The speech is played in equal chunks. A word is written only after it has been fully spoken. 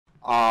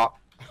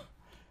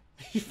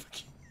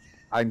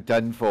I'm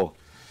done for.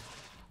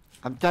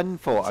 I'm done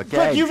for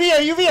again. Quick,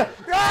 UV!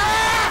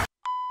 Ah!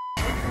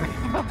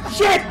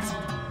 Shit!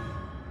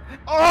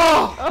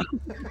 Oh!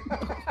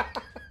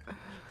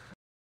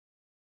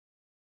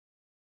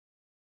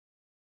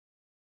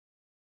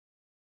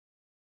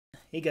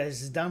 Hey guys,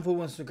 this is Devour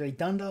once the Grey,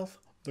 Dandalf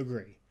the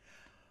Grey.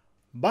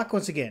 Back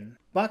once again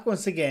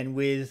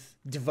with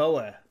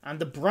Devour and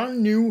the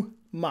brand new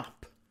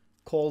map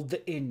called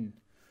The Inn.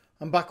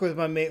 I'm back with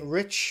my mate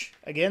Rich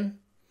again,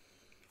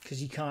 because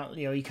he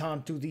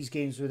can't do these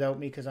games without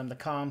me, because I'm the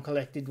calm,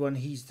 collected one.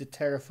 He's the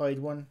terrified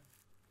one,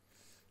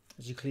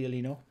 as you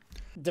clearly know.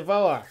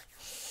 Devour.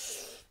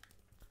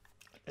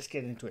 Let's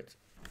get into it.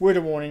 Word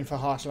of warning for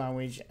harsh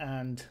language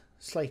and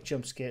slight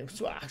jump scares.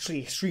 So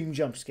actually, extreme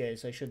jump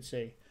scares, I should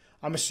say.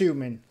 I'm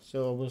assuming,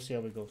 so we'll see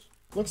how it goes.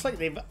 Looks like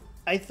they've.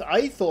 I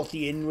thought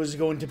the inn was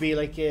going to be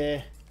like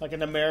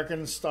an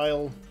American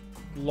style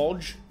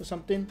lodge or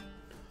something,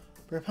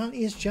 but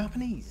apparently it's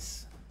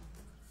Japanese.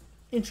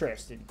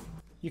 Interesting.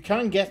 You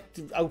can get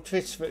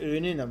outfits for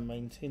earning them,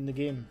 mind, in the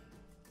game.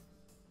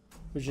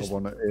 Which is... I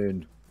want to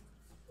earn.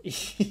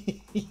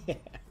 Yeah.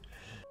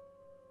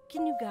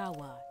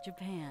 Kinugawa,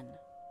 Japan.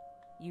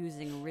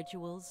 Using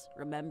rituals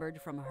remembered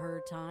from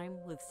her time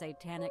with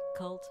satanic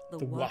cult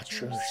The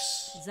Watchers,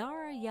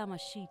 Zara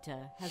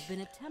Yamashita has been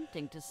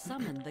attempting to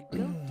summon the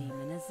goat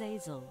demon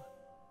Azazel.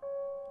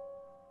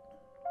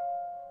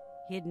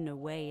 Hidden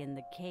away in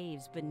the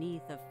caves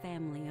beneath a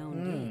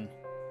family-owned inn,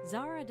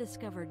 Zara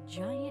discovered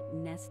giant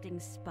nesting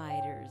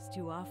spiders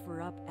to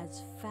offer up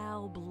as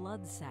foul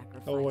blood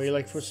sacrifices. Oh, what you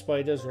like for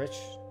spiders, Rich?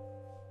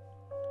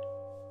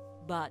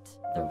 But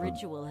the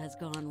ritual has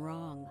gone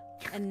wrong,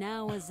 and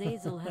now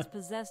Azazel has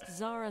possessed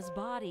Zara's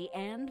body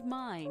and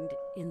mind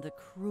in the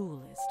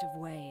cruelest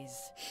of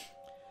ways.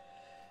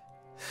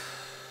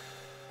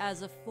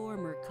 As a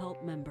former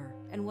cult member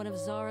and one of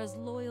Zara's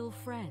loyal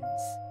friends,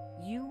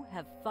 you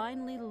have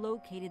finally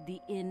located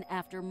the inn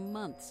after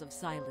months of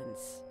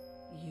silence.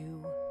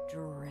 You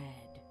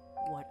dread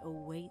what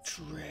awaits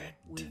you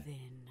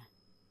within.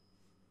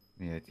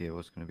 The idea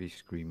was going to be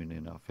screaming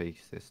in our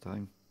face this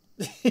time.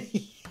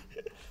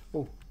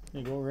 Oh,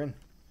 there you go, we're in.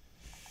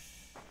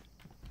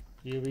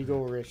 Here we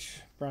go, Rich.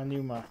 Brand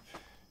new map.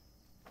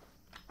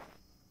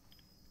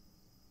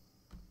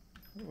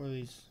 What are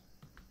these?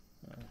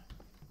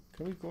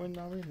 Can we go in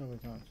now? No, we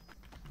can't.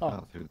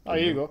 Oh,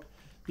 here you go.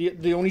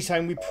 The only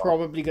time we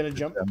probably gonna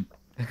jump.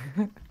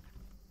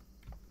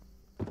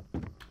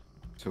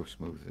 So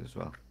smooth as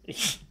well.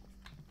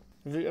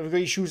 Have you got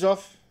your shoes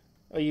off?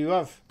 Oh, you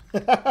have.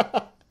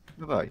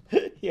 Have I?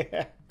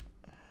 Yeah.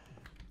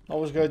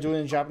 Always gotta do it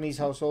in a Japanese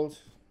household.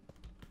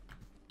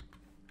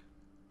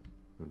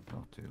 Would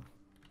not do.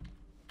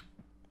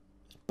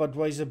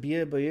 Budweiser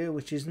beer by here,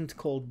 which isn't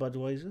called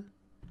Budweiser,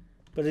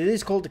 but it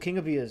is called the King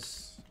of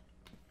Beers.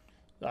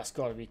 That's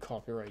got to be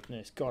copyright, no?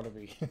 It's got to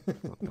be.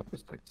 That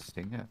was like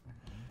Stinger.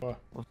 What?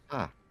 What's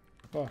that?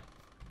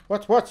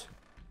 What?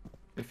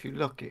 If you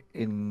look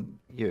in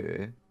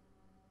here,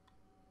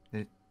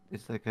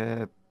 it's like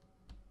a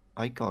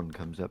icon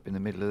comes up in the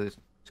middle of the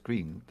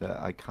screen that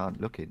I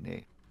can't look in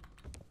there.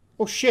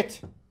 Oh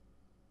shit!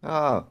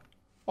 Oh,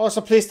 it's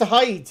a place to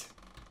hide.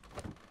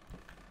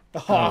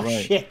 Oh,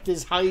 right. Shit!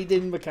 There's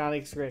hiding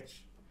mechanics,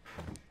 Rich.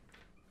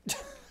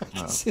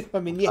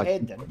 I'm in your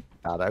head then.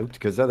 That out,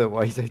 because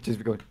otherwise I'd just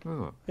be going,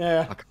 oh,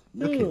 yeah. I can't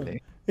look in there.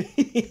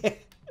 Yeah.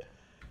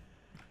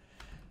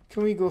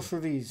 Can we go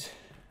through these?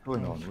 What's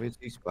going on? Where's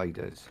these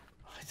spiders?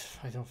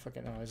 I don't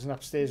fucking know. There's an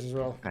upstairs as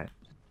well. Okay.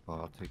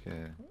 Well, I'll take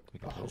a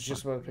I was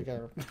just about to pick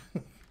it up.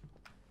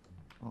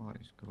 What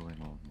is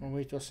going on? Oh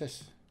wait, what's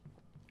this?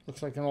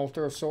 Looks like an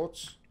altar of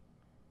sorts.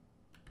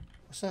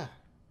 What's that?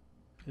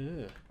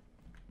 Ugh.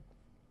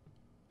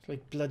 It's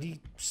like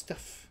bloody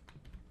stuff.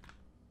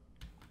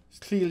 It's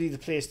clearly the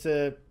place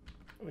to...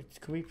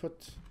 Wait, can we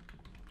put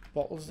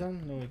bottles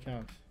down? No, we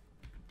can't.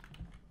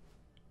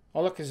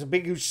 Oh look, there's a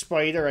big huge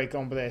spider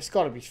icon over there. It's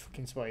gotta be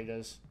fucking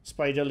spiders.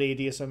 Spider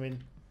lady or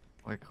something.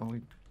 Why can't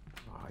we...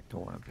 Oh, I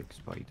don't want a big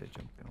spider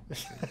jumping on my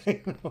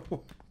face. I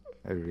know.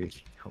 I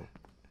really don't.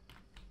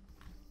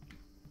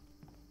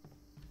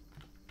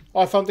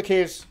 Oh, I found the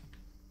caves.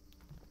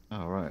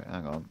 Oh, right,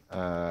 hang on.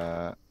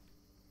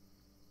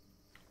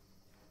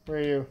 Where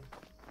are you?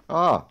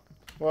 Ah!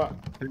 What?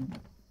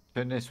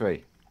 Turn this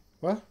way.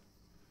 What?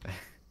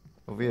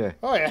 Over here.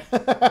 Oh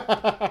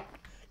yeah.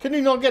 Can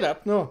you not get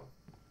up? No.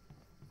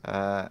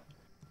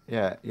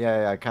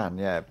 Yeah, I can,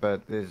 yeah,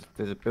 but there's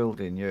a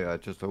building here I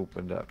just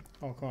opened up.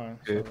 Oh, come on.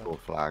 Purple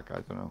flag,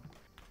 I don't know.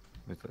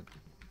 With a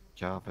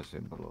Java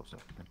symbol or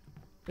something.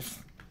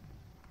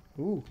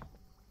 Ooh.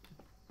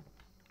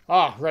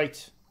 Ah,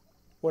 right.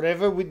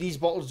 Whatever with these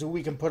bottles do,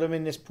 we can put them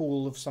in this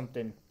pool of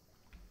something.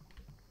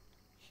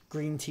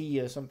 Green tea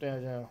or something, I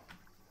don't know.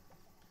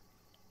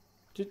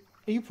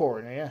 Are you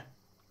pouring it, yeah?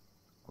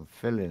 I'm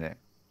filling it,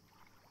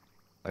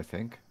 I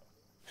think.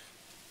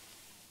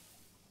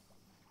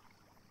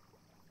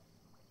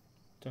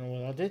 Don't know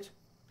what I did.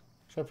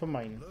 Should I put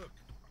mine? Look.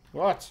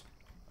 What?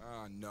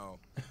 Ah, no.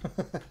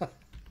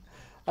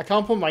 I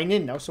can't put mine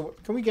in now, so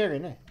can we get her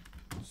in there?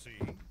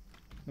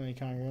 No, you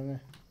can't get in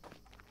there.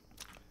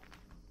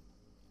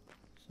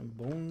 Some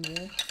bones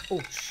there.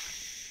 Oh,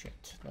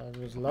 shit. That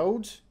was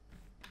loud.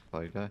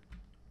 Spider.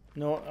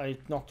 No, I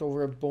knocked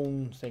over a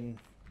bone thing.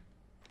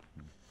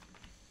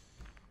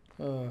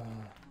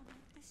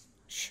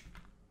 Shh.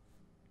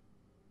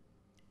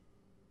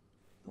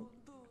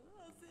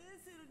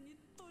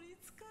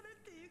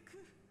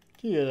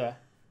 Can you hear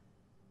that?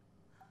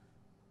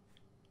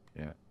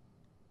 Yeah.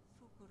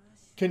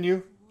 Can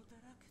you?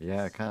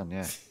 Yeah, I can,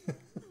 yeah.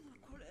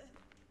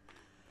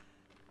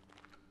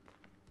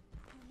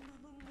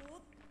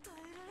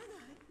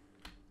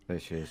 There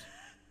she is.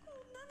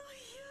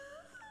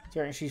 Do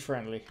you reckon she's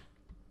friendly?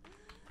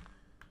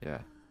 Yeah.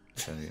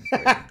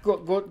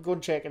 Go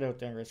and check it out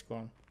then, Rich. Go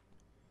on.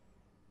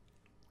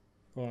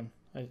 Go on.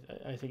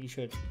 I think you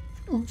should.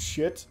 Oh,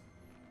 shit.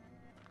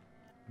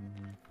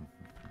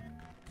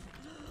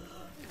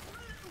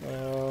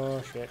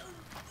 Oh, shit.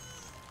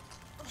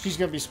 She's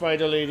gonna be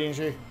Spider Lady,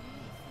 isn't she?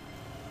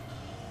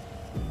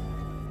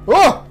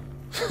 Oh!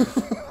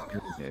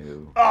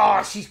 No.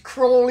 Oh, she's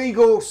Crawley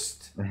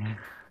Ghost.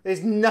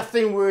 There's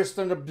nothing worse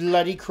than a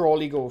bloody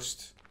Crawley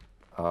Ghost.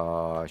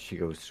 She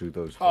goes through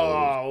those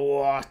holes. Oh,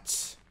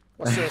 what?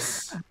 What's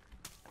this?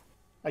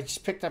 I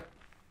just picked up...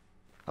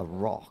 A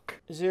rock?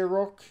 Is there a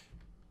rock?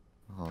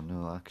 Oh,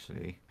 no,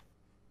 actually.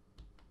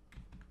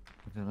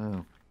 I don't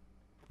know.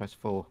 Press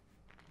 4.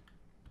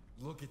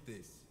 Look at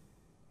this.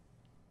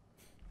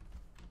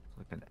 It's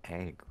like an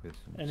egg with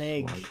some An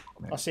egg. slime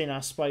on it. I'll say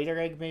a spider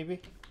egg,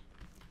 maybe.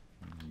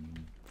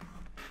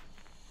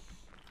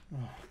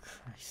 Oh,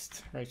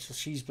 Christ. Right, so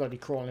she's bloody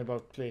crawling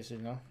about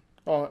places now.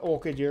 Oh,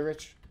 Orchid, you're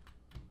rich.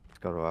 It's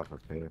got to have a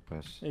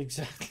purpose.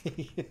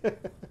 Exactly.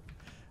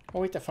 Oh,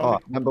 wait, the fuck. Oh,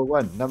 number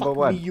one. Number Fuck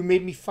one. me, you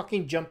made me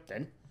fucking jump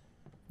then.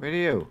 Where are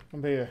you?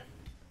 Come here.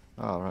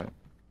 Oh, right.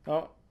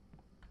 Oh,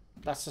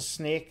 that's a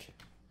snake.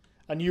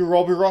 A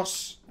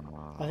Neuroboros,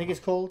 Oh, I think it's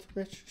called,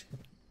 Rich.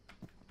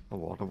 a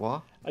what? A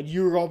what? A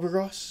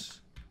Neuroboros.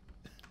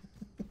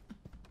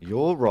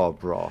 You're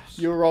Rob Ross.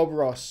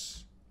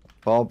 Neuroboros.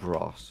 Bob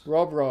Ross.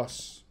 Rob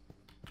Ross.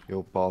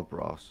 You're Bob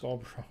Ross.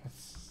 Bob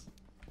Ross.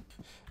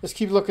 Let's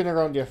keep looking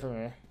around here for a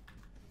minute.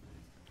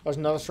 There's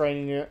another shrine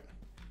in here.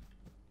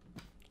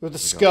 With the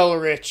skull,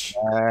 Rich.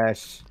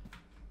 Yes.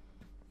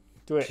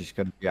 Do it. She's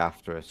going to be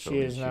after us. She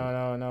is.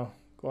 No.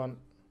 Go on.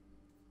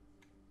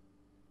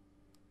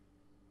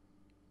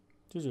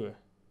 Do it.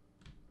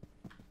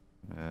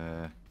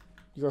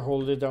 You gotta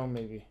hold it down,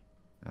 maybe.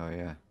 Oh,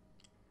 yeah.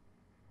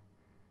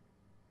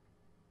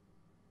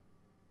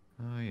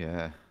 Oh,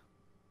 yeah.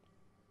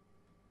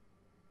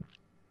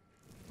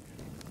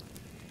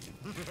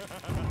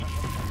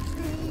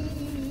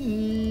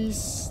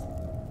 Please.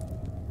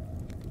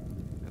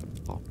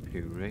 Pop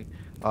puree.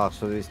 Oh,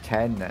 so there's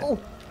 10 then. Oh.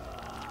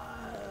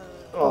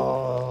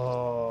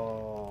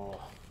 Oh.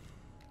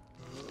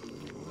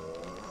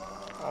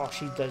 Oh,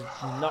 she does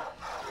not.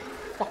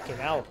 Fucking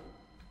hell.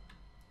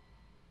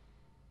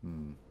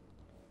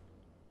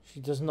 She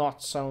does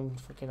not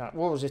sound fucking out.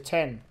 What was it,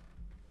 10?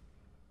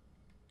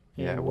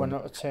 Yeah, 1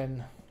 out of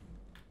 10.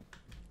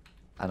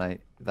 And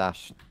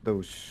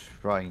those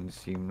shrines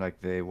seem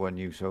like they're one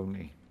use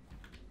only.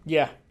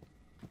 Yeah.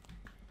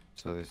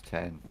 So there's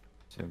 10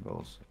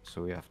 symbols.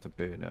 So we have to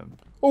burn them.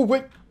 Oh,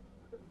 wait.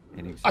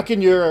 In I can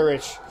hear her,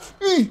 Rich.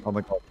 Oh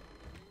my god.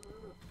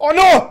 Oh,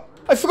 no!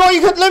 I forgot you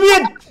could let me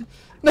in!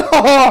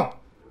 No!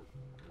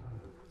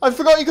 I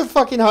forgot you could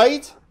fucking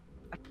hide.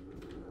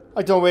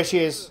 I don't know where she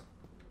is.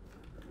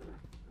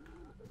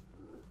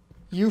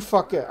 You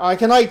fucker. I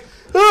can hide.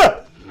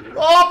 Ah!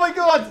 Oh my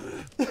god!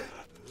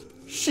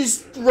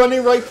 She's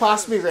running right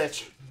past me,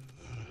 Rich.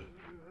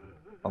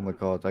 Oh my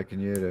god, I can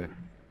hear her.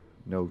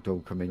 No,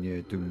 don't come in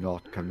here. Do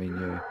not come in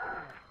here.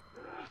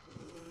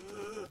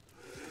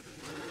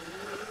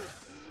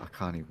 I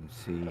can't even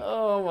see.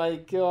 Oh my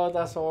god,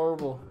 that's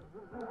horrible.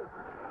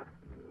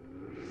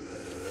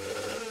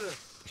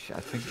 I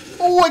think.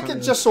 Oh, I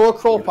can just saw her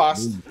crawl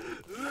past.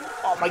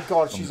 Oh my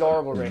god, she's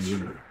horrible, Rich.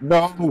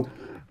 No!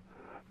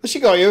 Has she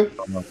got you?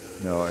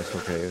 No, it's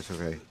okay, it's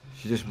okay.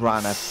 She just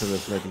ran up to the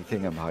bloody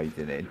thing I'm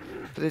hiding in.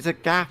 But there's a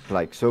gap,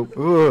 like, so...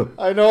 Ugh.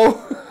 I know.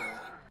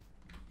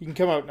 You can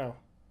come out now.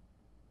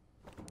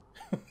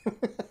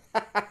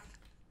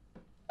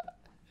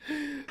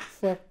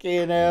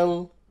 Fucking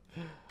hell.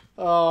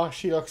 Oh,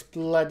 she looks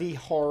bloody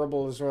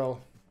horrible as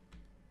well.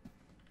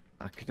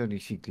 I could only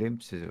see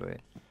glimpses of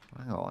it.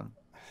 Hang on.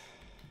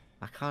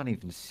 I can't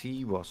even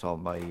see what's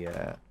on my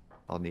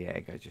on the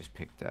egg I just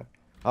picked up.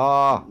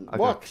 Ah, I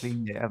got to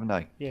clean it, haven't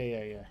I?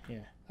 Yeah.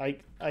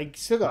 I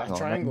still got a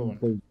triangle one.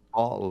 Those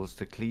bottles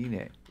to clean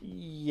it.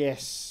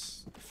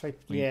 Yes.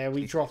 Yeah,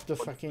 we dropped the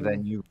fucking...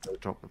 Then you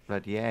drop the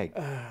bloody egg.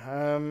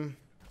 Right,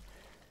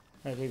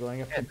 there you go. I'm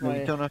gonna put my...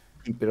 You don't have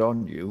to keep it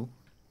on you.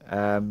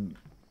 Do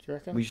you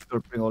reckon? We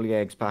should bring all the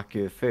eggs back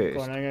here first.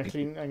 Go on, I'm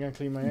gonna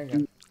clean my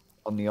egg.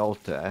 On the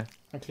altar.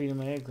 I'm cleaning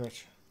my egg,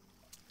 Rich.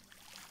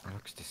 That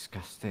looks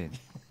disgusting.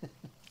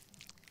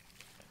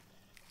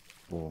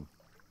 Warm.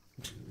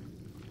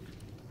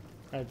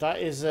 Right, that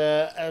is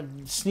a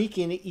snake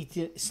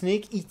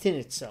eating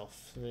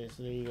itself. So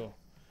there you go.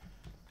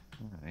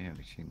 Oh, yeah,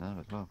 we've seen that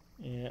as well.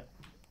 Yeah.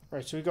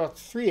 Right, so we got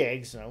 3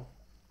 eggs now.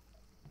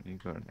 You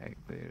got an egg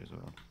there as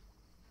well.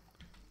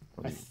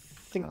 I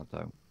think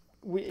Down.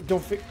 we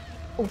don't think.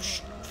 Oh,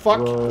 fuck!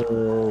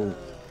 Whoa.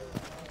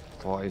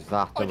 What is that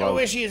I about? don't know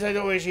where she is. I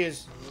don't know where she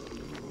is.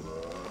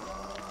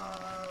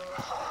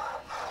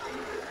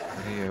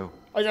 Where are you?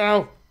 I don't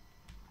know.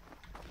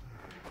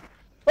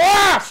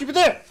 Ah! She's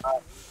there!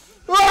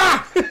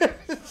 Ah!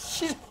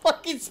 She's a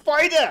fucking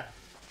spider!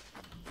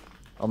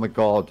 Oh my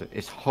god,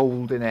 it's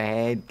holding a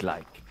head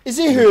like. Is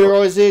it her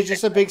or is it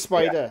just a big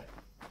spider?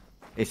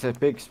 It's a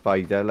big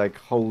spider like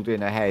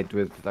holding a head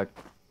with like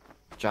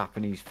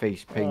Japanese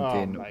face Oh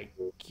painting, my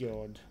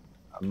god.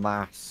 a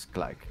mask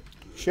like.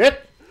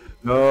 Shit!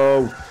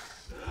 No!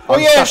 Oh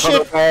I'm yeah, stuck on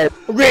shit! her head.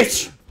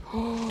 Rich!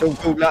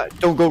 Don't go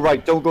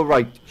right, don't go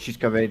right. She's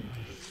coming.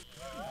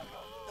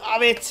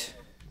 Damn it!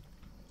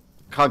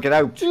 Can't get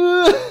out.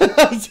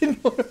 I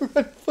didn't want to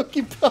run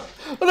fucking past.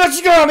 Oh no,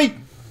 she's got me!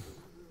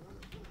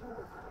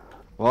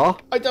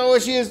 What? I don't know where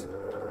she is.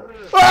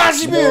 Ah,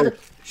 she's weird!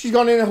 She's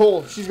gone in a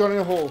hole. She's gone in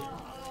a hole.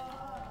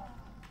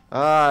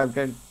 Ah, I'm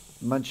getting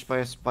munched by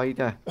a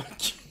spider.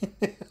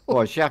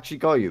 Oh, she actually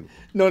got you?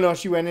 No,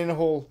 she went in a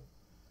hole.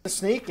 The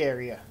snake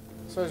area.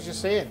 That's what I was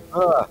just saying.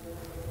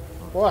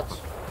 What?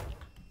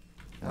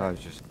 Oh,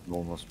 it's just a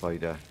normal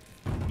spider.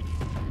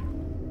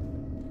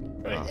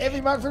 Right,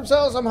 every man for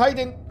themselves, I'm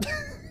hiding.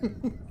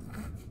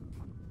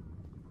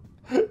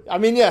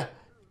 I'm in ya.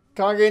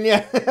 Can't get in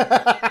ya.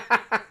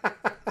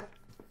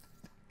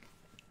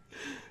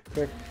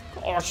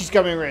 Oh, she's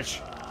coming, Rich.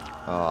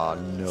 Oh,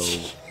 no.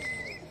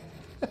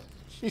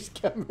 She's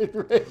coming,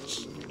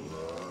 Rich.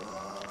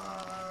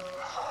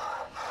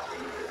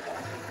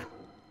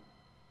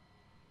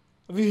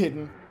 Have you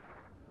hidden?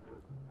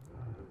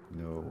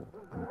 No,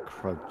 I'm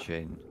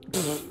crouching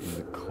in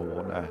the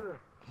corner.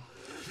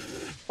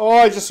 Oh,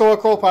 I just saw her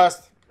crawl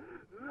past.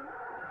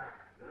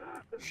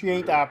 She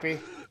ain't happy.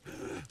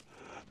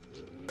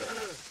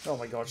 Oh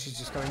my god, she's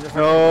just coming.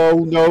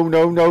 No.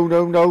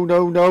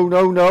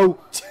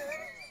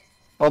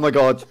 Oh my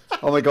god.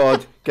 Oh my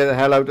god. Get the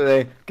hell out of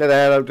there. Get the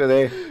hell out of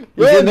there.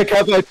 He's in the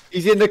cupboard.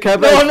 He's in the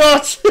cupboard. No, I'm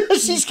not.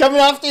 She's coming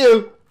after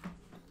you.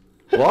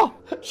 What?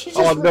 She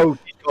Oh just... no,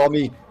 she got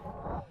me.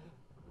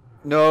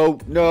 No.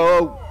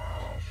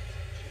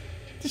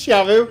 Did she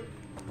have you?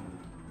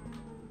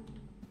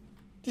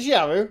 Did she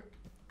have you?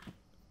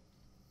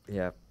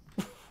 Yeah.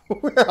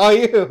 Where are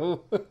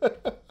you?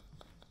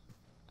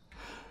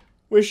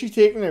 Where's she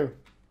taking her?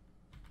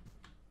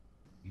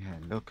 Yeah,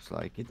 it looks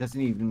like. It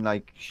doesn't even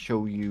like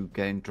show you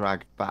getting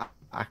dragged back.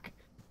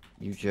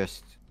 You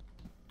just...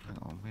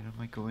 Oh, where am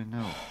I going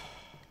now?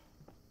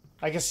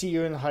 I can see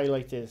you in the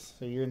highlighted,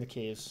 so you're in the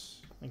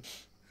caves. Like...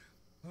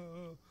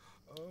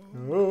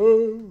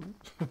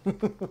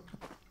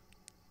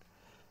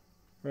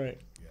 Right.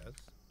 Yes.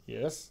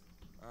 Yes.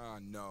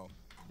 No.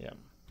 Yeah.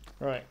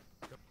 Right.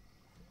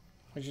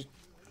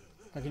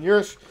 I can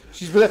hear her.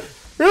 She's there.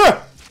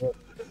 Ah!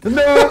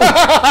 No!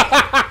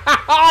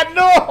 Oh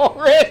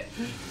no, Rick!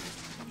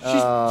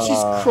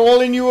 She's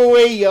crawling you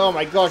away. Oh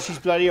my god, she's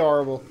bloody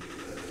horrible.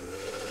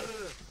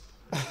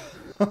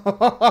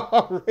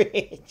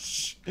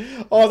 Rich.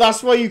 Oh,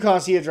 that's why you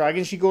can't see a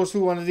dragon. She goes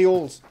through one of the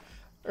holes.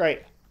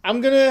 Right. I'm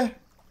gonna...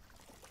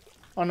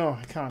 Oh no,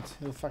 I can't.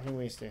 It'll fucking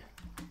waste it.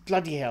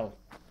 Bloody hell.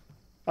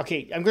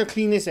 Okay, I'm gonna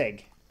clean this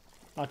egg.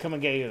 I'll come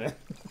and get you then.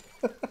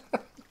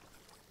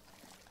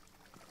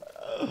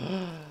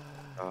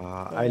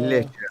 I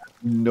literally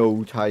had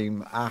no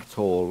time at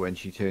all when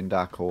she turned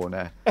that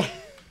corner.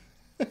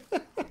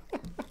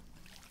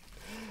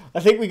 I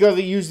think we got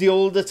to use the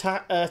old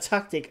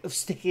tactic of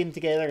sticking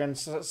together and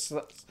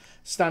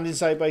standing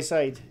side by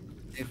side.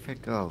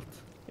 Difficult.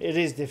 It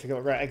is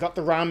difficult, right? I got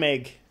the ram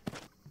egg.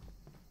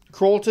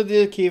 Crawl to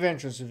the cave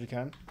entrance if you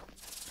can.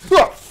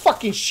 Oh,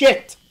 fucking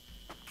shit!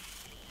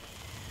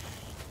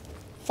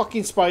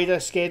 Fucking spider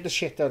scared the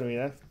shit out of me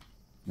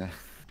then.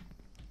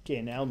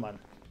 Getting hell, man.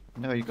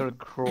 No, you gotta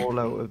crawl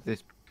out of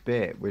this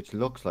bit, which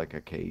looks like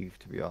a cave,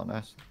 to be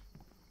honest.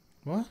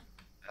 What?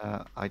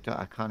 I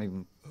can't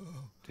even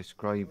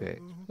describe it.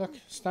 Look,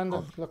 stand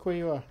up. Look where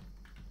you are.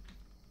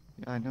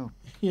 Yeah, I know.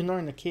 You're not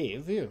in a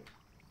cave, are you?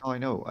 Oh, I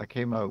know. I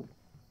came out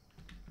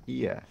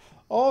here.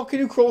 Oh, can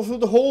you crawl through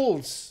the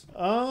holes?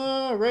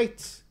 Ah,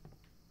 right.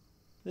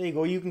 There you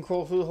go. You can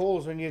crawl through the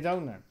holes when you're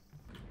down there.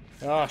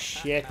 Oh,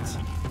 shit.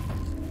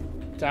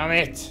 Damn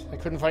it. I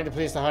couldn't find a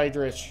place to hide,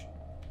 Rich.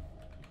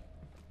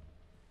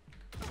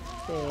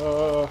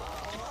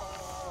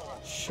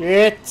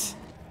 Shit.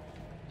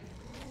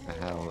 The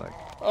hell, like.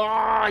 Oh,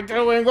 I don't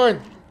know where I'm going.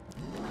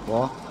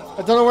 What?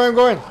 I don't know where I'm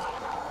going.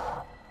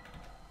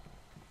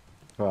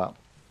 Crap.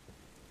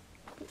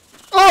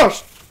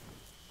 Oh!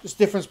 It's a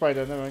different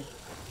spider, never mind.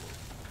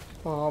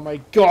 Oh my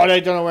god, I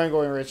don't know where I'm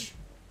going, Rich.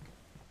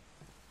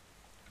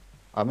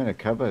 I'm in a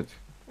cupboard.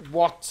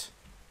 What?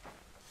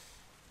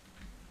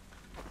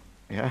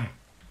 Yeah.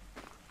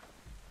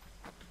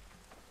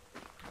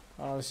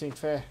 Oh, this ain't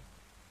fair.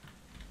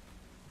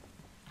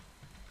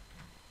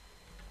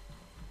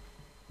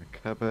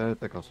 cupboard.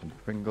 I got some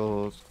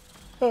Pringles.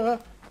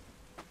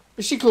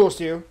 Is she close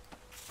to you?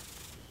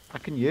 I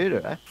can hear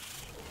her.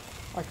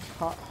 I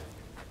can't.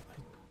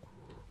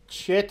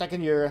 Shit, I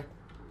can hear her.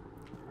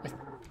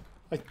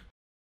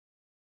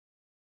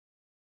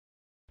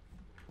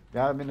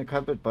 Yeah, I'm in the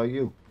cupboard by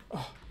you.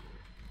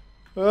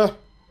 Zara.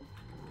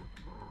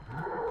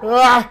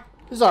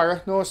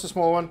 No, it's the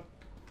small one.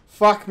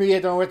 Fuck me, I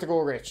don't know where to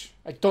go, Rich.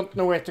 I don't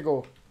know where to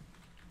go.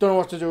 Don't know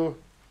what to do.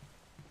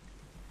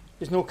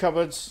 There's no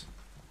cupboards.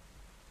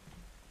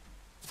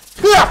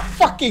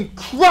 Fucking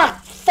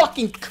crap!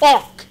 Fucking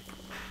cock!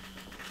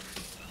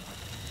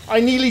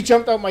 I nearly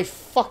jumped out my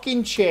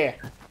fucking chair.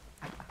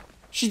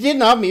 She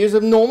didn't have me, it was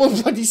a normal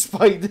bloody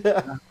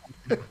spider.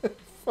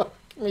 Fuck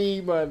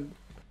me, man.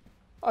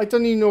 I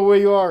don't even know where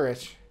you are,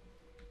 Rich.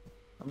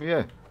 I'm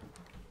here.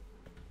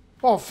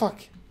 Oh,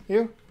 fuck.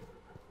 You?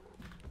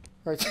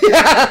 Right.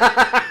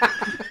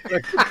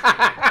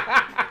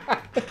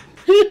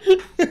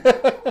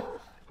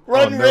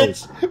 Run, Oh, no.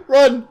 Rich!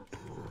 Run!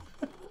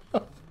 I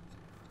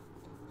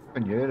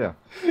can hear her.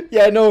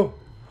 Yeah, no.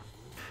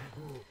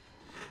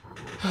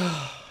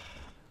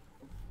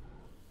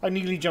 I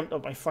nearly jumped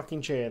up my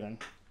fucking chair then.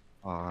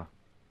 By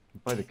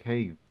the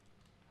cave.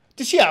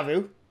 Did she have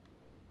you?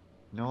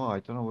 No, I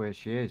don't know where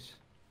she is.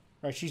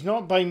 Right, she's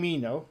not by me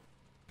now.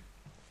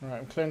 Right,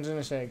 I'm cleansing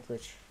this egg,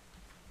 Rich.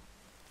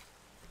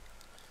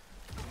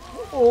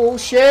 Oh,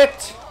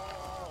 shit!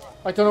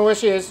 I don't know where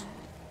she is.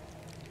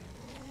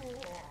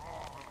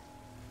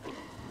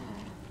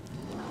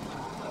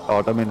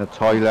 Oh, I'm in the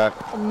toilet.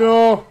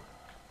 No!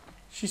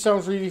 She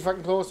sounds really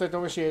fucking close. I don't know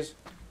where she is.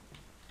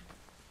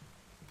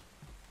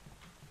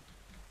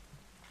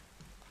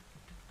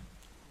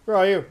 Where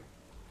are you?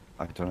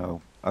 I don't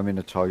know. I'm in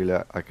the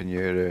toilet. I can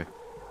hear her.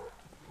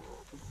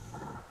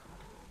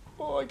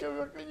 Oh, I can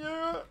fucking hear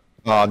her.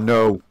 Oh,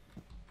 no.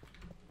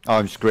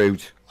 I'm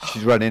screwed.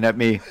 She's running at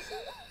me.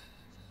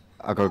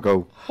 I gotta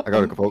go. I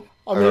gotta go.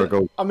 I gotta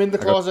go. I'm in the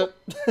closet.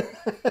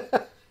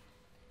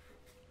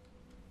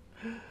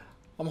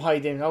 I'm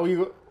hiding. How are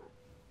you?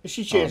 Is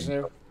she chasing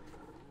you?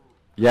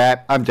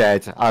 Yeah, I'm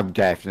dead. I'm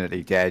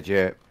definitely dead,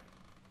 yeah.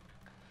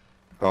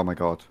 Oh my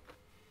god.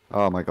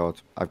 Oh my god.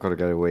 I've got to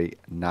get away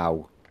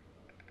now.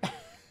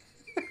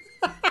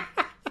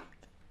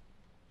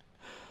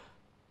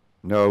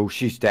 No,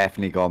 she's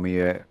definitely got me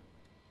here.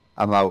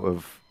 I'm out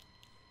of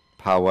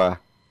power.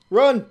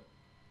 Run!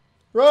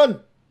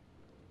 Run!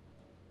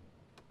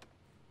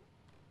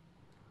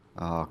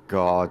 Oh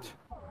god.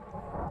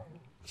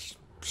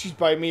 She's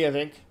by me, I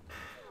think.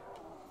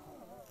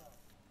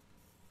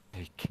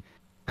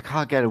 I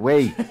can't get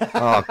away.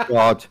 Oh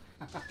god.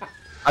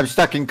 I'm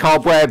stuck in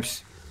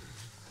cobwebs.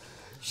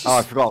 Oh,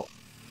 I forgot.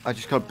 I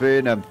just got to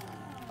burn them.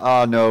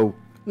 Oh no.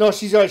 No,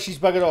 she's alright. She's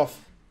buggered off.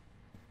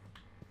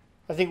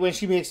 I think when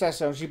she makes that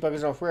sound, she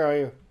buggers off. Where are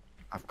you?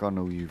 I've got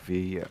no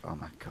UV yet. Oh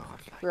my god.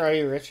 Like, Where are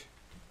you, Rich?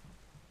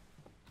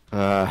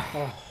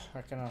 oh,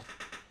 I cannot.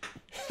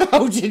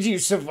 How did you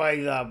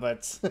survive that,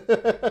 but?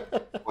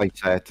 wait,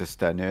 I had to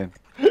stun her.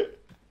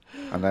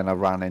 And then I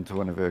ran into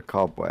one of her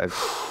cobwebs,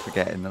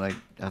 forgetting that I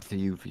had to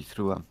UV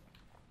through them.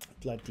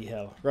 Bloody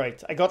hell.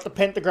 Right, I got the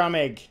pentagram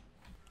egg.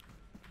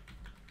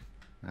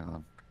 Hang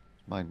on.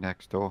 Mine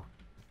next door.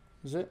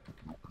 Is it?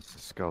 That's the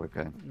skull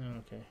again. No,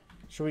 okay.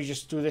 Should we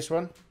just do this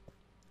one?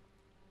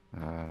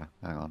 Hang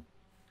on.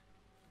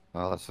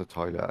 Oh, that's the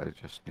toilet I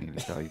just nearly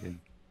died in.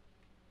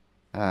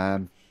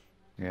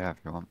 Yeah, if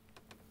you want.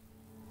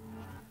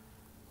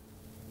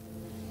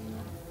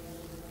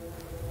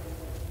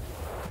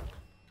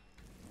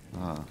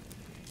 Ah.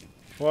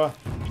 What?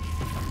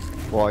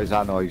 What is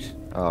that noise?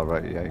 Oh,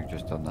 right, yeah, you've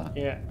just done that.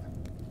 Yeah.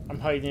 I'm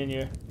hiding in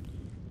you.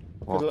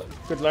 What?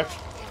 Good luck.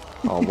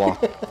 Oh, what?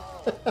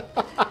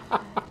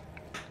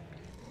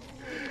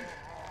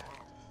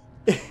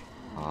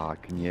 Oh, I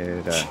can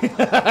hear that.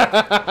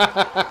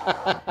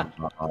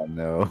 Oh,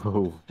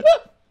 no.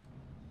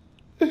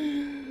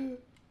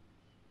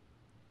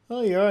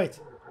 Oh, you're right.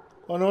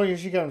 Oh no, here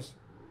she comes.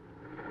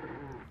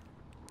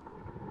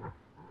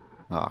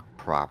 Oh,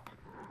 crap.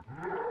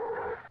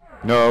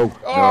 No.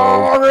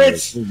 Oh, no,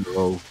 Rich!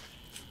 No.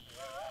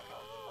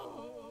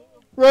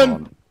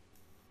 Run!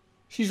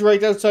 She's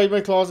right outside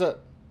my closet.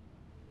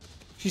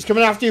 She's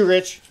coming after you,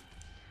 Rich.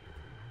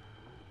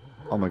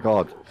 Oh my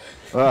god.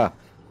 Ah.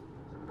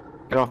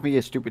 Get off me,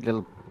 you stupid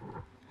little...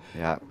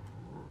 Yeah.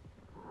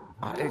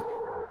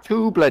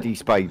 Two bloody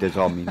spiders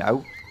on me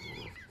now.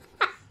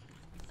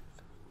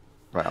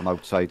 Right, I'm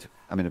outside.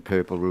 I'm in a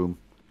purple room.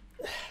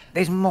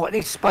 There's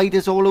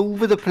spiders all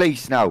over the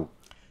place now.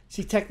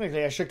 See,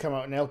 technically I should come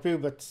out and help you,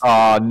 but...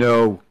 Oh,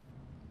 no.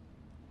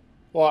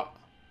 What?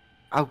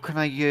 How can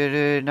I hear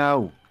her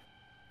now?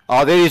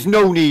 Oh, there is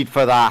no need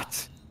for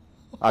that.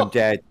 I'm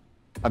dead.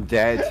 I'm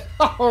dead.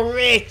 Oh,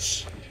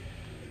 Rich!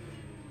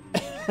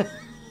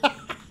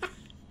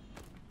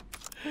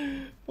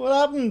 What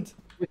happened?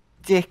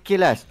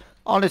 Ridiculous.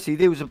 Honestly,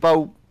 there was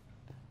about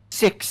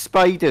 6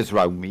 spiders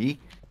round me.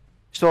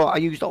 So I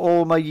used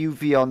all my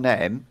UV on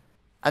them.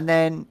 And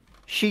then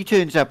she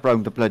turns up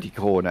round the bloody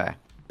corner.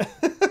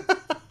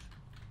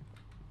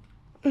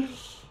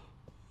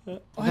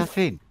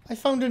 Nothing. I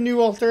found a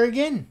new altar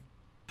again.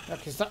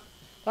 Because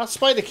that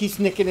spider keeps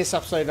nicking this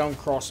upside down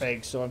cross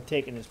egg, so I'm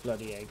taking this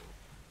bloody egg.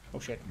 Oh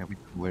shit. Yeah,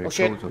 Oh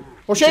shit.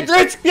 Oh shit,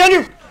 Rich! Behind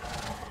you!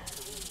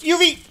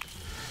 UV!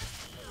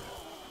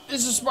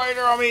 There's a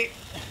spider on me.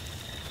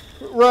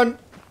 Run.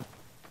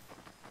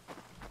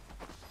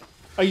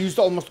 I used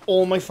almost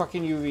all my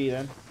fucking UV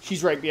then.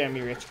 She's right behind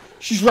me, Rich.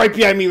 She's right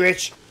behind me,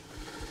 Rich!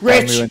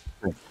 Rich!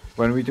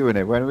 When are we doing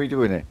it? When are we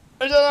doing it?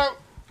 I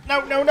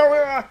don't know.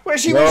 No.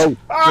 Where's she? No!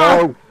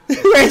 Ah! No!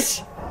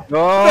 Rich!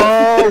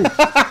 No!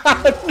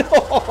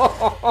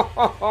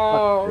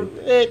 No!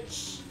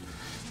 Rich!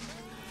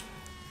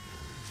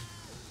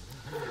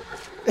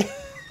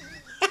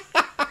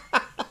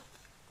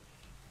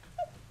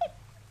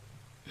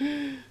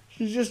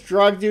 She just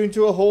dragged you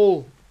into a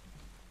hole.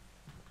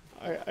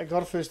 I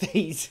got a first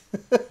aid.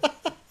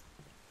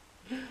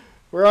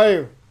 Where are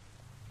you?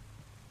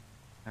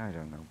 I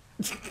don't know.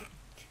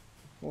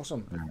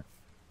 Awesome. Yeah.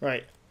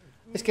 Right.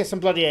 Let's get some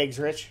bloody eggs,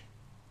 Rich.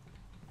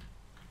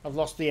 I've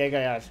lost the egg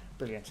I had.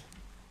 Brilliant.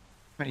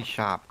 Many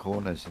sharp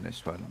corners in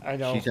this one. I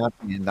know. She's had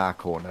me in that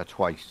corner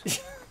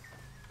twice.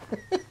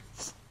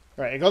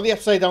 Right, I got the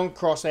upside down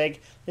cross egg.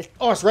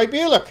 Oh, it's right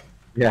here, look.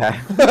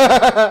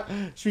 Yeah.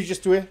 Should we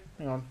just do it?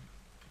 Hang on.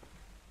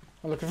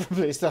 I'm looking for a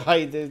place to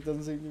hide. There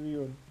doesn't seem to be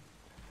one.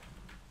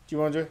 Do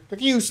you want to do it? Look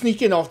at you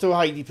sneaking off to a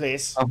hidey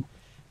place.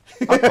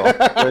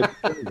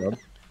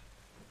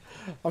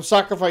 I'm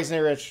sacrificing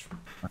it, Rich.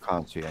 I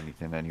can't see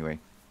anything anyway.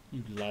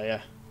 You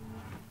liar.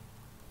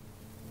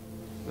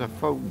 There's a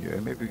phone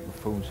here. Maybe we can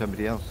phone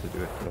somebody else to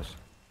do it for us.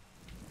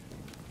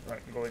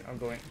 Right, I'm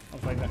going. I'm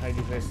finding a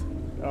hidey place.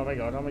 Oh my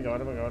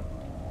god.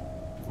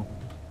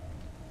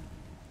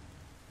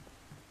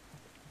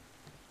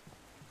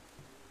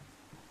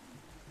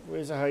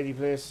 Where's a hidey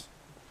place?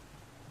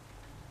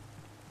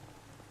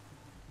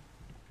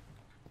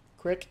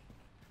 Quick.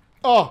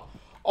 Oh,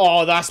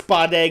 that's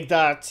bad egg,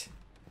 that.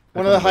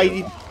 One of the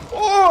hiding...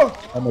 Oh!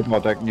 Oh my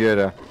god, I can hear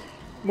her.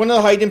 One of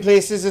the hiding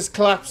places has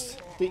collapsed.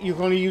 You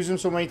can only use them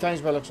so many times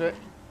by the looks of it.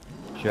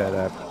 Shut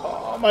up.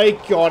 Oh my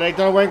god, I don't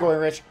know where I'm going,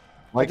 Rich.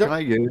 Why can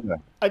I hear her?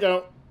 I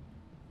don't know.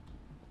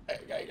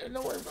 I don't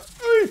know where I'm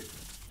going.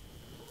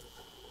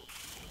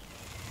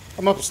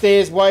 I'm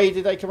upstairs. Why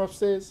did I come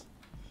upstairs?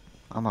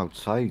 I'm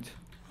outside.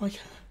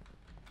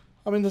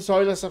 I'm in the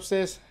toilets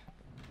upstairs.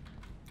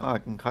 Oh, I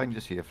can kind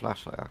of see a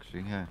flashlight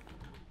actually, yeah.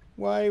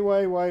 Why?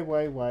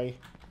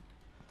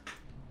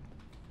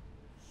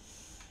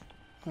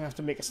 I have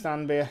to make a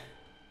stand there.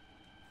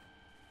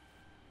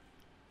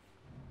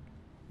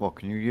 What,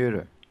 can you hear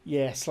her?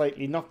 Yeah,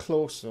 slightly. Not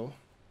close, though.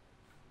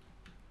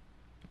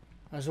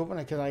 I was hoping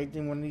I could hide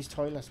in one of these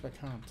toilets, but I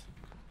can't.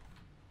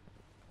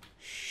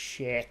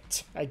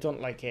 Shit. I don't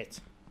like it.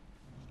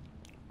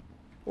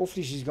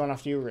 Hopefully she's gone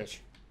after you,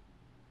 Rich.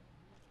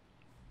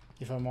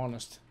 If I'm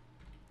honest.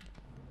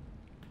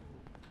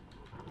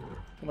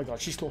 Oh my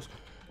god, she's close.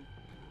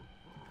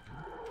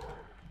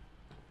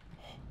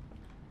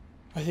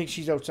 I think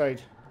she's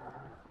outside.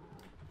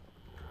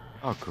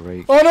 Oh,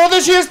 great. Oh no,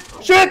 there she is!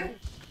 Shit!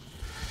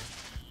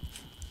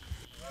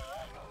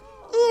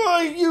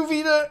 Oh, you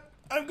Vita!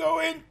 I'm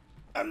going!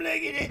 I'm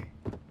legging it!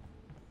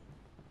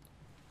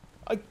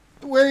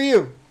 Where are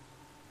you?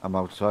 I'm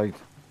outside.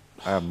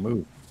 I haven't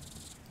moved.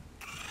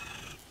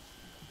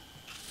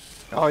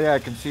 Oh yeah, I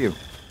can see you.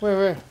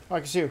 Where? I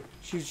can see you.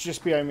 She's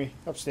just behind me,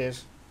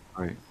 upstairs.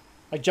 Right.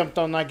 I jumped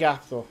on that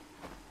gap though.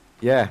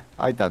 Yeah,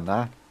 I done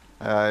that.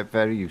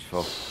 Very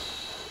useful.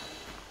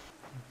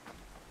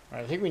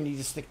 Right, I think we need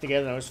to stick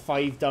together now. It's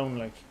 5 down,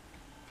 like.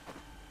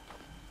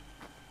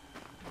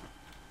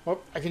 Oh,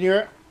 I can hear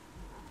it.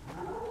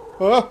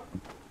 Oh!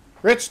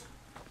 Rich!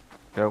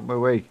 Get out my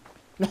way.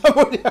 No,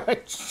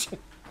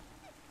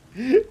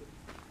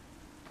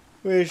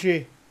 where is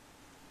she?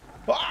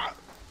 Ah!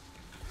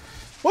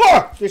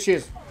 Oh! There she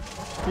is.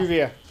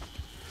 Here.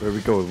 Where are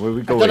we going? Where are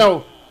we going? I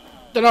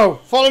don't know.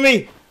 Follow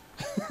me.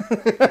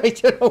 I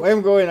don't know where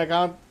I'm going. I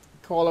can't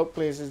call out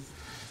places.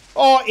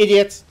 Oh,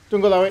 idiot.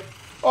 Don't go that way.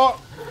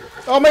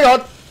 Oh my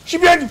god. She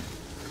behind.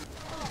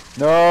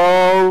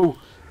 No.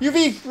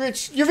 UV,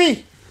 Rich.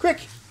 UV.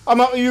 Quick.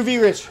 I'm out of UV,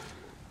 Rich.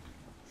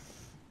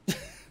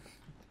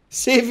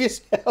 Save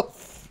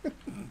yourself.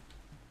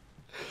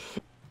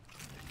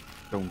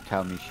 Don't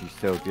tell me she's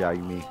still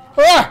behind me.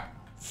 Ah!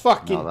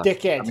 Fucking No,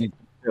 dickhead. I mean,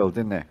 chilled,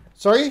 didn't it?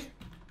 Sorry?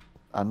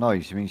 A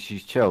noise. You mean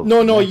she's chilled?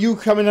 No, you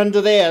coming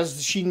under there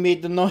as she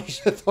made the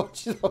noise. I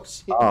thought it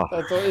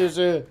was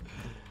a...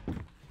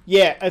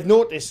 Yeah, I've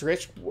noticed,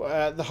 Rich,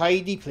 the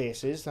hidey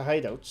places, the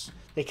hideouts,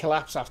 they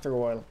collapse after a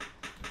while.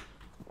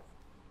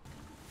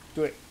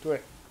 Do it.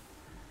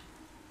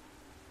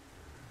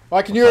 Oh,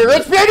 I can hear it,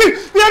 Rich! Behind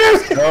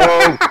you!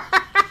 No!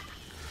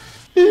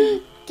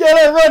 Get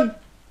her, run!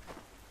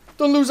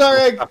 Don't lose our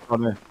egg!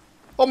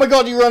 Oh my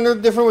god, you run a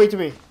different way to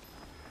me.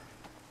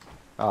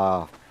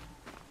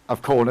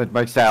 I've cornered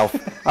myself.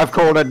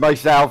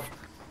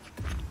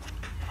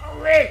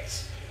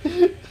 Rich!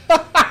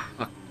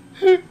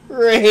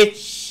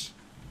 Rich!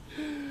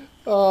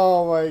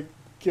 Oh my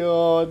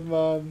god,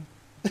 man.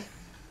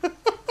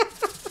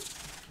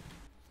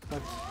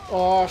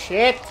 Oh,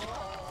 shit.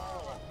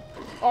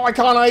 Oh, I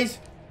can't hide.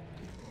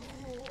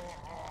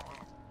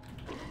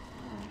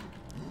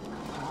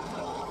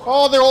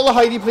 Oh, they're all the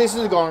hiding places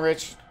are gone,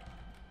 Rich.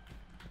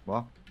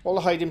 What? All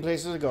the hiding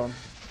places are gone.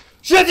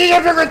 Shit, he's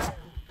up.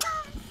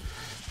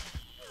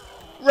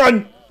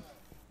 Run!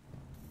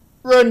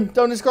 Run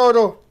down this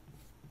corridor.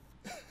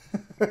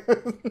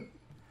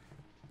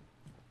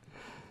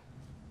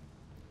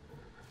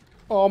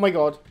 Oh my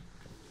god.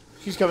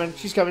 She's coming,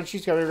 she's coming,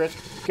 she's coming, Rich.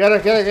 Get her,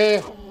 get her,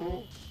 get her.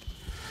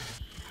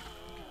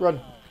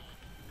 Run.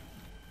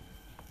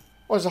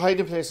 What's the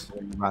hiding place?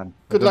 Man.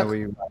 Good luck.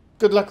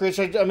 Good luck, Rich.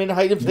 I'm in a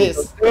hiding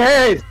place.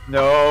 Yes!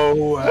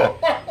 No!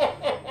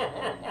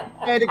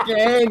 Head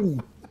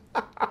again!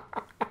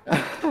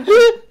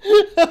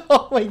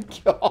 Oh my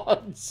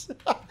god.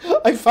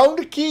 I found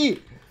a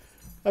key.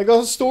 I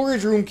got a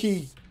storage room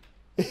key.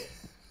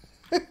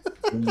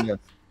 Not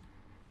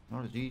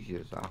as easy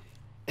as that.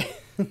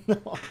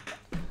 No.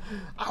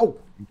 Ow!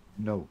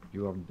 No,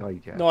 you haven't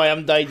died yet. No, I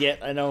haven't died yet,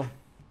 I know.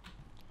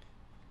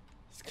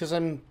 It's because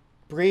I'm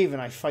brave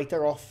and I fight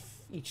her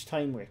off each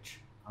time, Rich.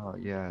 Oh,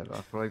 yeah,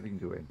 that's what I've been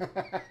doing.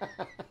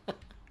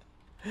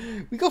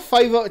 We got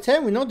 5 out of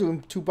 10. We're not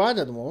doing too bad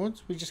at the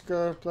moment. We just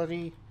gotta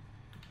bloody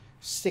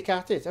stick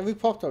at it. Have we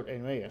popped out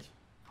anyway yet?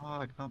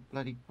 Oh, I can't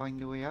bloody find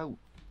the way out.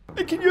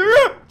 I can hear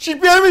her! She's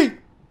behind me!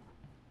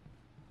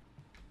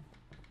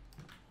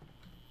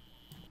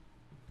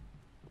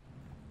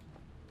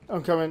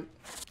 I'm coming.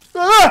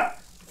 Ah!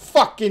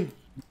 Fucking...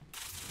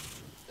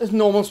 There's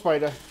normal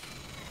spider.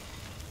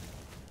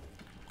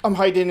 I'm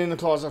hiding in the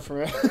closet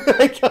from it.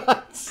 I can't.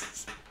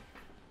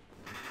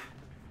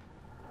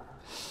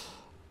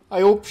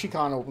 I hope she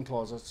can't open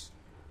closets.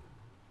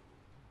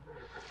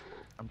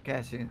 I'm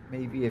guessing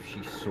maybe if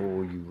she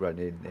saw you run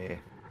in there.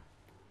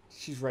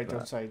 She's right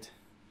outside.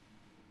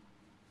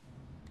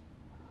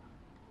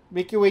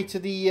 Make your way to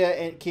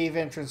the cave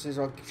entrances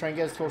or try and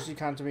get as close as you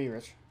can to me,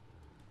 Rich.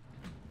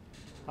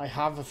 I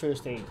have a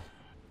first aid.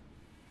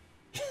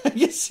 I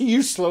can see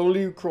you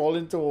slowly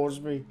crawling towards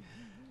me.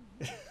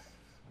 Do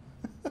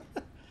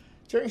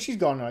you reckon she's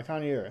gone now? I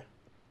can't hear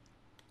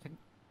her.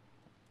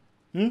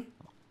 Hmm?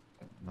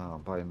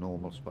 No, by a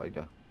normal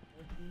spider.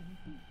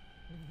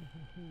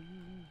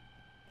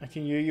 I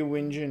can hear you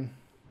whinging.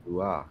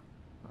 You are.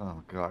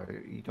 Oh, God,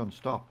 you don't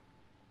stop.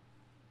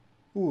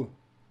 Ooh.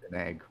 An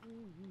egg.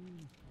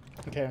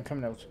 Okay, I'm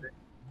coming out.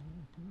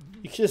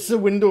 It's a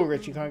window,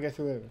 Rich. You can't get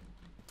through it.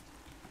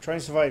 Try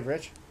and survive,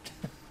 Rich.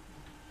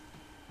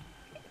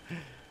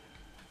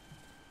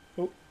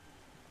 Oh.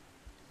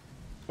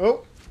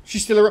 Oh.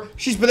 She's still around.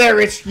 She's there,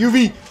 Rich.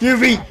 UV.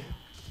 UV.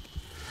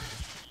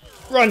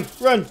 Run.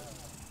 Run.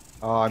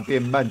 Oh, I'm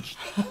being munched.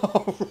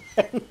 Oh,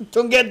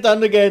 don't get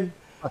done again.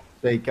 For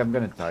fuck's sake, I'm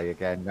going to die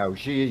again. No,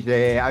 she is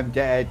there. I'm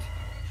dead.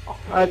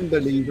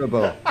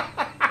 Unbelievable.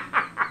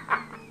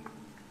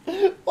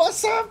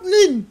 What's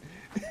happening?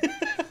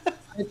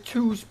 Had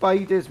 2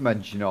 spiders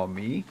munching on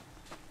me,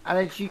 and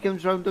then she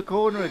comes round the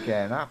corner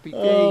again. Happy day.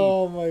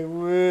 Oh, my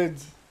word.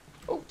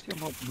 Oh, see, I'm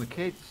helping the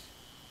kids.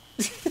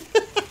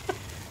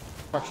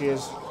 Fuck, she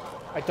is.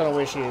 I don't know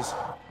where she is.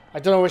 I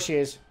don't know where she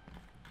is.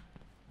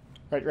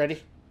 Right,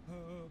 ready?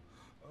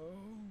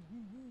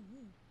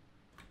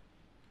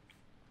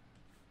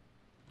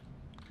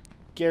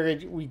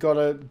 Garrett, we got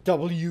a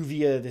double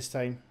UV this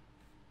time.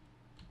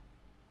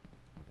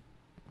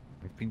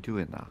 I've been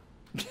doing that.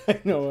 I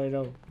know, I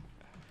know.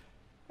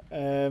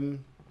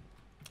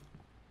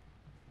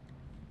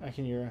 I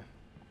can hear her.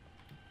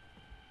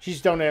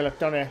 She's down there, look,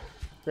 down there.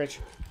 Rich.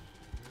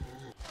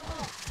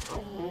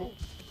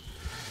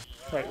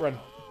 Right, run.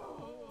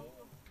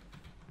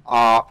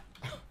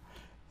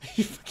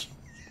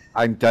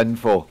 I'm done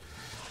for.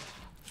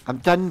 I'm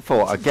done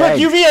for again.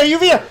 Quick, UV her,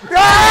 UV her!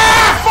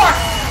 Ah, fuck!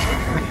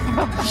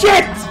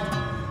 Shit!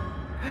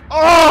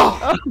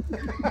 Oh!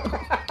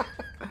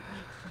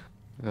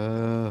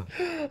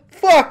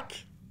 Fuck!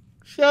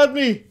 Shot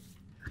me!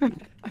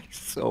 I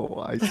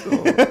saw.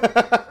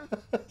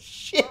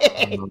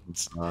 Shit!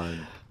 Oh,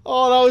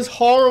 Oh, that was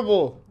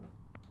horrible.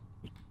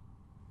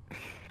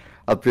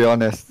 I'll be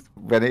honest,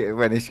 when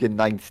it's your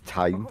 9th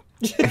time,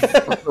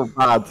 it's not so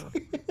bad.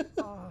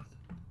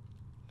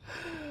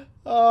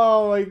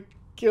 Oh my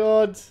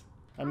god.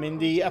 I'm in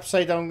the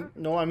upside down...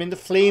 No, I'm in the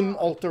flame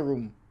altar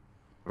room.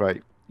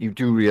 Right, you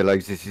do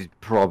realise this is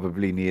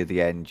probably near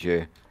the end,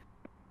 yeah?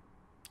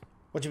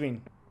 What do you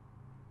mean?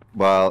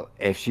 Well,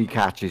 if she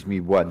catches me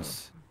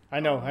once... I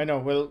know.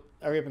 Well,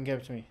 hurry up and give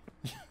it to me.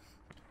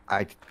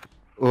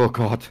 Oh,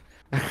 God.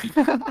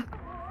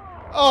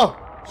 Oh!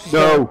 She's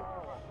No! gone.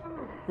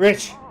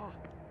 Rich!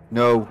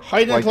 No.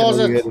 Hide in the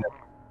closet!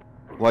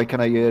 Why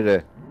can I hear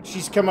her?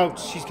 She's come out.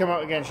 She's come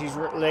out again. She's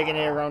legging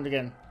her around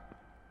again.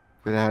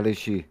 Where the hell is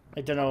she?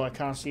 I don't know. I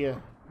can't see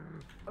her.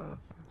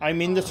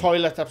 I'm in the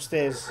toilet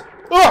upstairs.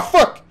 Oh,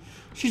 fuck!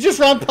 She just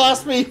ran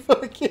past me.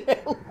 Fuck you.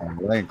 Oh,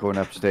 I ain't going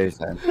upstairs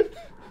then.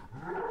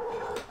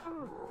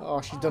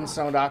 Oh, she doesn't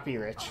sound happy,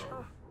 Rich.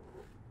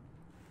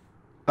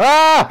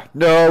 Ah!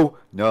 No!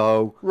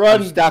 No!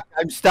 Run!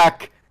 I'm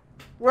stuck!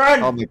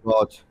 Run! Oh my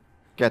God.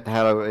 Get the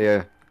hell out of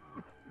here.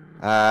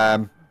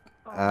 Oh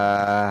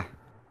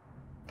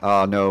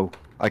no,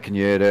 I can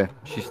hear her.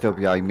 She's still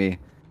behind me.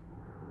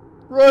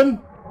 Run!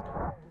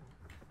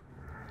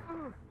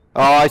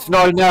 Oh, it's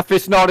not enough.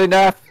 It's not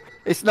enough.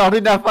 It's not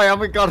enough. I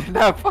haven't got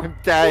enough. I'm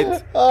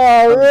dead.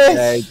 Oh, I'm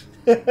Rich!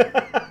 dead.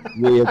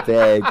 We're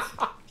dead.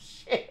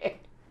 Shit.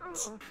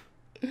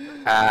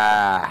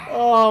 Ah.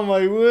 Oh,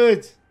 my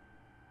word.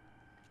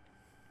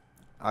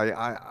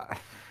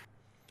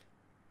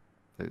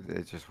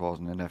 There just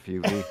wasn't enough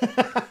UV.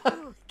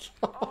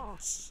 God.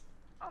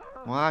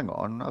 Well, hang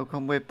on. How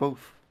come we're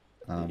both?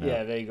 Oh, no.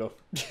 Yeah, there you go.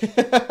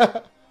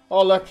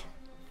 Oh, look.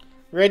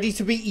 Ready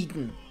to be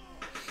eaten.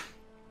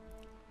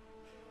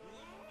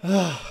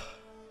 There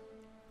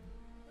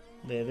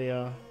they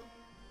are.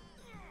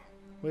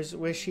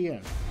 Where's she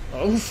in?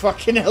 Oh,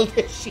 fucking hell,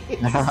 there she is.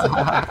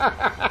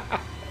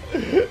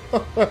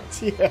 Oh,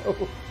 dear.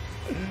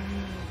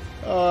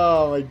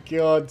 Oh, my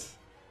God.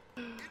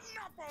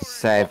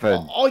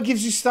 7. Oh, it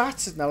gives you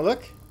stats now,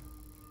 look.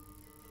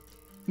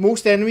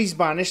 Most enemies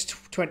banished,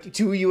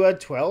 22, you had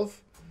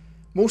 12.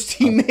 Most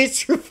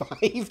teammates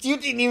revived. You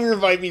didn't even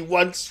revive me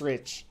once,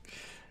 Rich.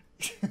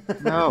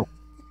 No.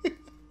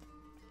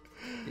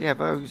 Yeah,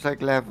 but I was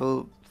like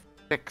level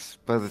 6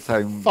 by the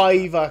time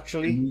 5,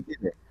 actually. you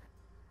did it.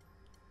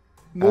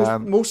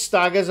 Most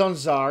staggers on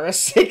Zara,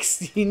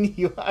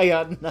 16. I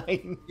had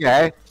 9.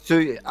 Yeah,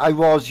 so I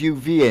was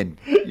UVing.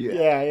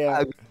 Yeah.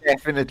 I was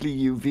definitely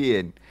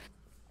UVing.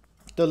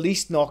 The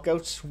least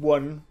knockouts,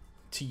 1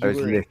 to you. I was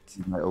were literally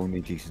 8. my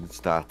only decent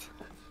stat.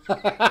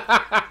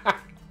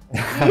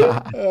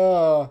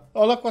 Oh,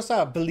 look, what's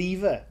that?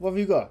 Believer. What have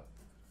you got?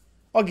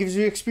 Oh, it gives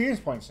you experience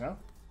points now.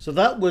 So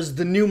that was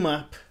the new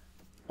map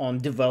on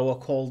Devour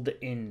called The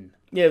Inn.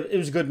 Yeah, it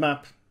was a good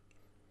map.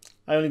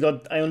 I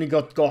only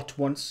got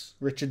once.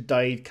 Richard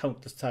died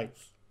countless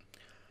times.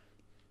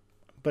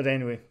 But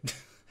anyway,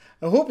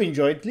 I hope you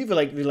enjoyed. Leave a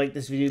like if you like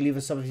this video. Leave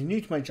a sub if you're new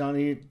to my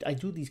channel. I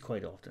do these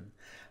quite often.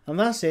 And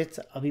that's it.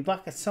 I'll be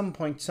back at some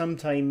point,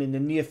 sometime in the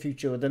near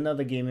future with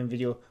another gaming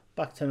video.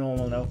 Back to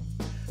normal now.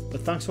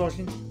 But thanks for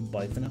watching.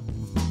 Bye for now.